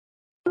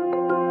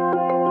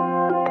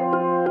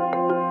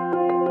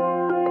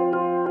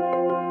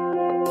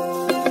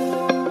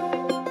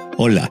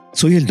Hola,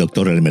 soy el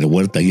Dr. Elmer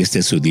Huerta y esta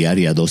es su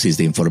diaria dosis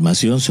de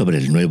información sobre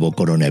el nuevo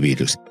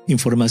coronavirus.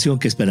 Información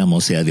que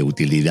esperamos sea de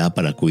utilidad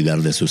para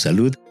cuidar de su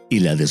salud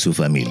y la de su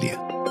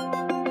familia.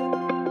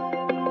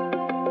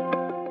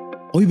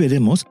 Hoy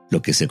veremos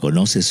lo que se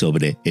conoce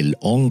sobre el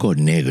hongo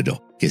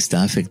negro que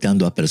está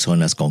afectando a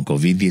personas con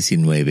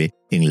COVID-19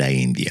 en la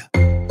India.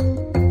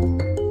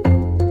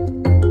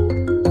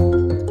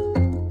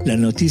 La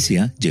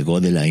noticia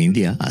llegó de la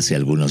India hace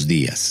algunos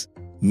días.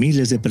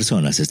 Miles de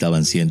personas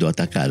estaban siendo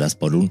atacadas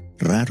por un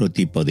raro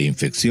tipo de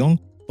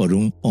infección por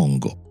un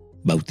hongo,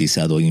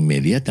 bautizado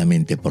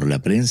inmediatamente por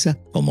la prensa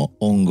como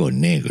hongo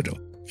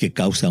negro, que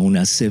causa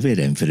una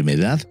severa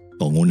enfermedad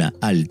con una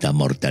alta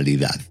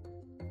mortalidad.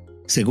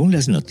 Según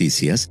las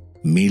noticias,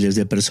 miles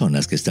de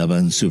personas que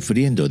estaban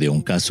sufriendo de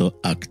un caso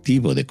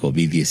activo de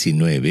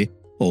COVID-19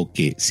 o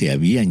que se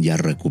habían ya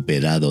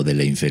recuperado de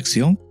la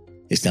infección,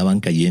 estaban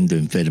cayendo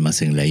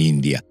enfermas en la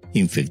India,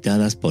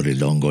 infectadas por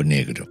el hongo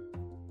negro.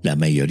 La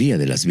mayoría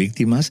de las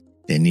víctimas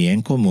tenía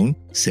en común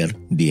ser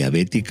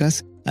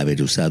diabéticas,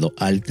 haber usado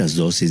altas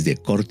dosis de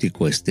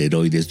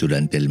corticosteroides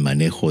durante el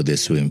manejo de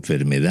su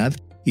enfermedad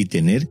y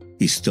tener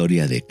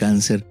historia de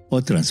cáncer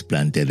o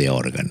trasplante de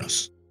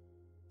órganos.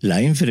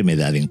 La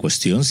enfermedad en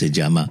cuestión se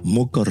llama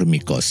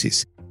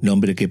mucormicosis,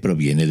 nombre que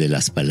proviene de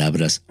las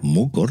palabras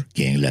mucor,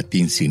 que en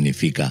latín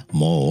significa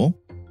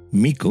moho,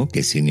 mico,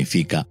 que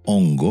significa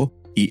hongo,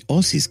 y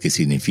osis, que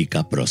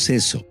significa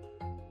proceso.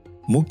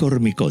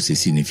 Mucormicosis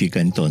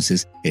significa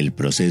entonces el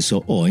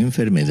proceso o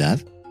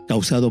enfermedad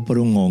causado por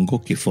un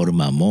hongo que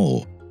forma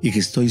moho y que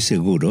estoy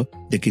seguro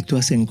de que tú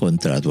has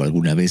encontrado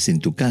alguna vez en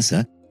tu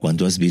casa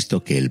cuando has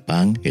visto que el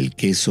pan, el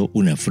queso,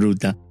 una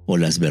fruta o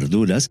las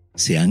verduras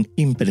se han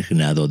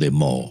impregnado de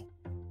moho.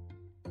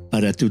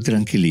 Para tu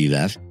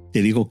tranquilidad,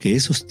 te digo que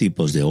esos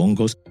tipos de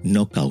hongos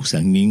no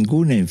causan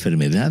ninguna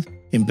enfermedad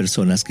en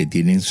personas que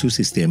tienen su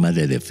sistema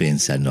de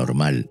defensa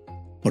normal,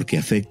 porque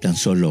afectan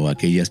solo a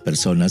aquellas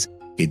personas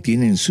que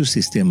tienen sus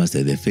sistemas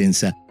de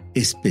defensa,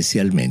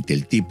 especialmente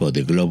el tipo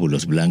de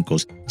glóbulos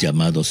blancos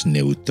llamados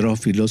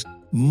neutrófilos,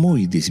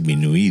 muy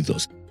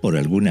disminuidos por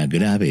alguna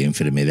grave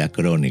enfermedad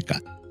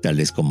crónica,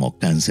 tales como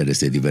cánceres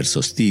de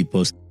diversos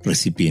tipos,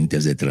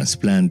 recipientes de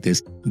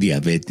trasplantes,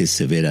 diabetes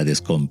severa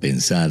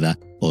descompensada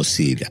o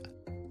SIDA.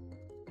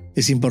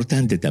 Es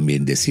importante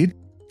también decir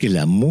que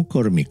la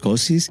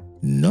mucormicosis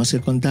no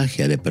se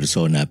contagia de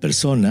persona a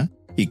persona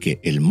y que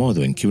el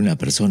modo en que una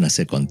persona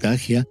se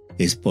contagia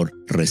es por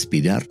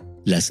respirar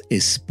las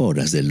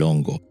esporas del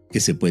hongo que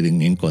se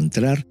pueden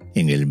encontrar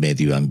en el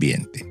medio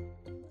ambiente.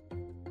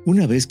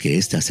 Una vez que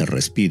éstas se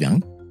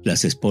respiran,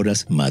 las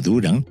esporas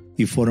maduran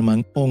y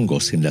forman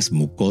hongos en las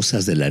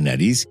mucosas de la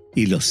nariz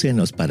y los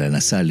senos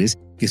paranasales,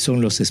 que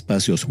son los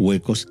espacios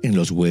huecos en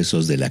los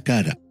huesos de la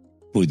cara,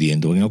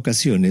 pudiendo en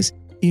ocasiones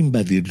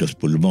invadir los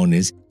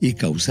pulmones y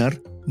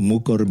causar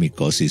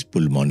mucormicosis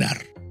pulmonar.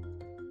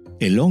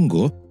 El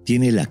hongo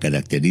tiene la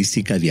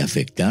característica de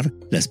afectar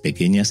las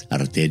pequeñas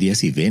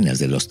arterias y venas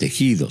de los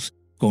tejidos,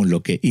 con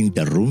lo que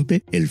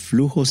interrumpe el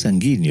flujo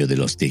sanguíneo de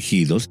los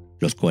tejidos,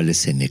 los cuales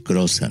se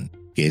necrosan,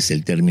 que es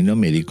el término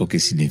médico que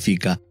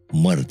significa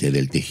muerte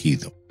del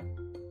tejido.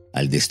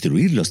 Al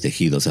destruir los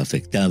tejidos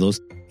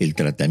afectados, el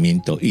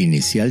tratamiento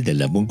inicial de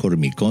la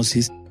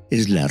mucormicosis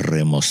es la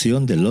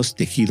remoción de los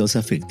tejidos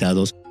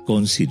afectados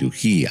con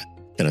cirugía,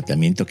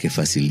 tratamiento que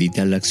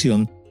facilita la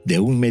acción de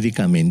un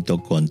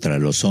medicamento contra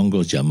los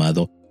hongos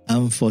llamado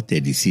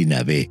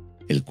anfotericina B,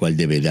 el cual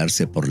debe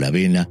darse por la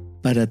vena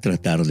para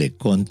tratar de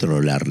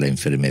controlar la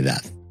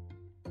enfermedad.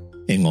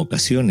 En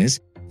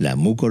ocasiones, la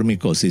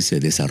mucormicosis se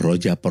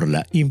desarrolla por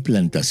la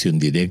implantación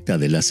directa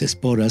de las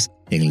esporas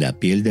en la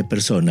piel de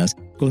personas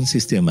con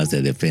sistemas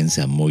de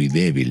defensa muy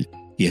débil,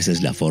 y esa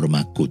es la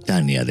forma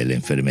cutánea de la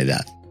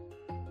enfermedad.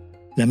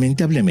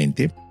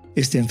 Lamentablemente,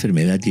 esta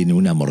enfermedad tiene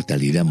una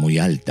mortalidad muy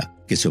alta,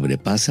 que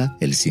sobrepasa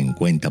el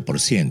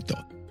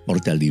 50%,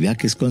 mortalidad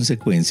que es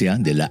consecuencia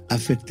de la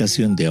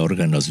afectación de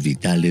órganos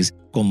vitales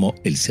como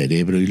el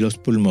cerebro y los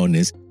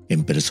pulmones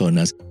en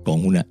personas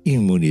con una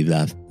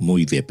inmunidad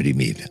muy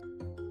deprimida.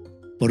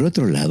 Por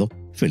otro lado,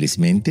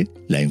 felizmente,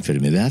 la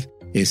enfermedad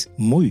es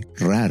muy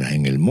rara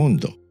en el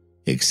mundo,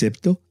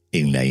 excepto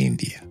en la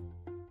India.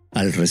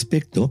 Al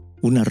respecto,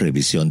 una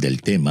revisión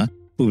del tema,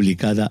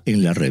 publicada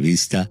en la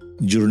revista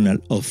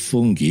Journal of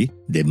Fungi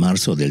de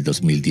marzo del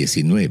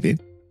 2019,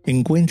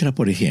 encuentra,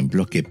 por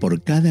ejemplo, que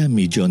por cada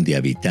 1.000.000 de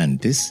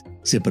habitantes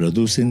se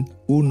producen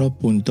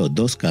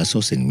 1.2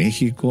 casos en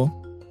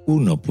México,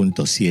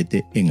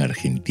 1.7 en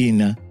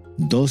Argentina,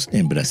 2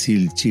 en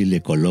Brasil,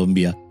 Chile,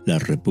 Colombia, la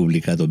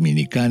República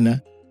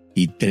Dominicana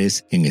y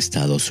 3 en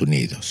Estados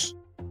Unidos.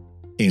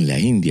 En la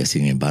India,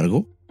 sin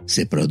embargo,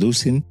 se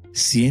producen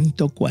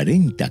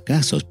 140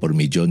 casos por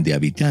 1.000.000 de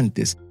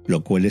habitantes,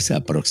 lo cual es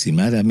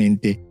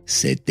aproximadamente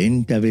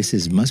 70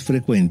 veces más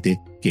frecuente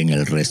que en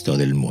el resto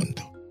del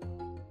mundo.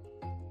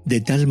 De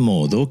tal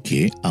modo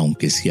que,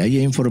 aunque se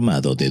haya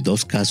informado de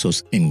 2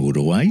 casos en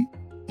Uruguay,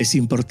 es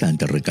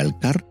importante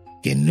recalcar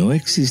que no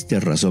existe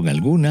razón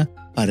alguna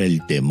para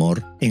el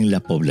temor en la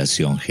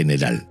población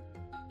general.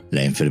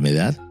 La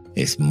enfermedad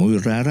es muy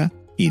rara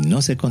y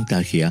no se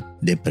contagia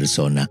de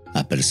persona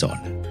a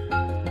persona.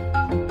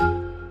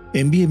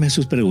 Envíeme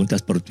sus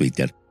preguntas por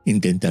Twitter.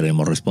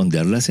 Intentaremos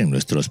responderlas en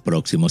nuestros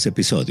próximos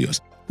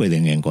episodios.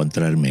 Pueden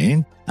encontrarme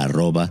en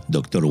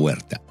 @Dr.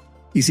 Huerta.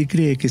 Y si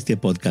cree que este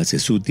podcast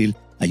es útil,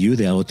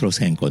 ayude a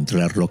otros a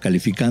encontrarlo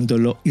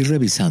calificándolo y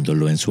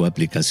revisándolo en su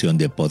aplicación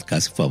de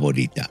podcast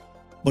favorita.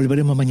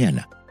 Volveremos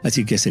mañana,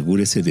 así que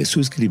asegúrese de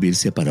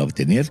suscribirse para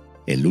obtener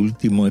el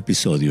último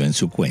episodio en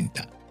su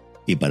cuenta.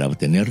 Y para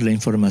obtener la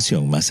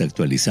información más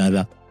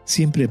actualizada,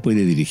 siempre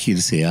puede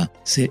dirigirse a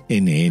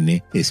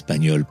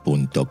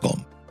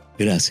cnnespañol.com.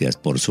 Gracias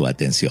por su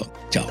atención.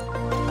 Chao.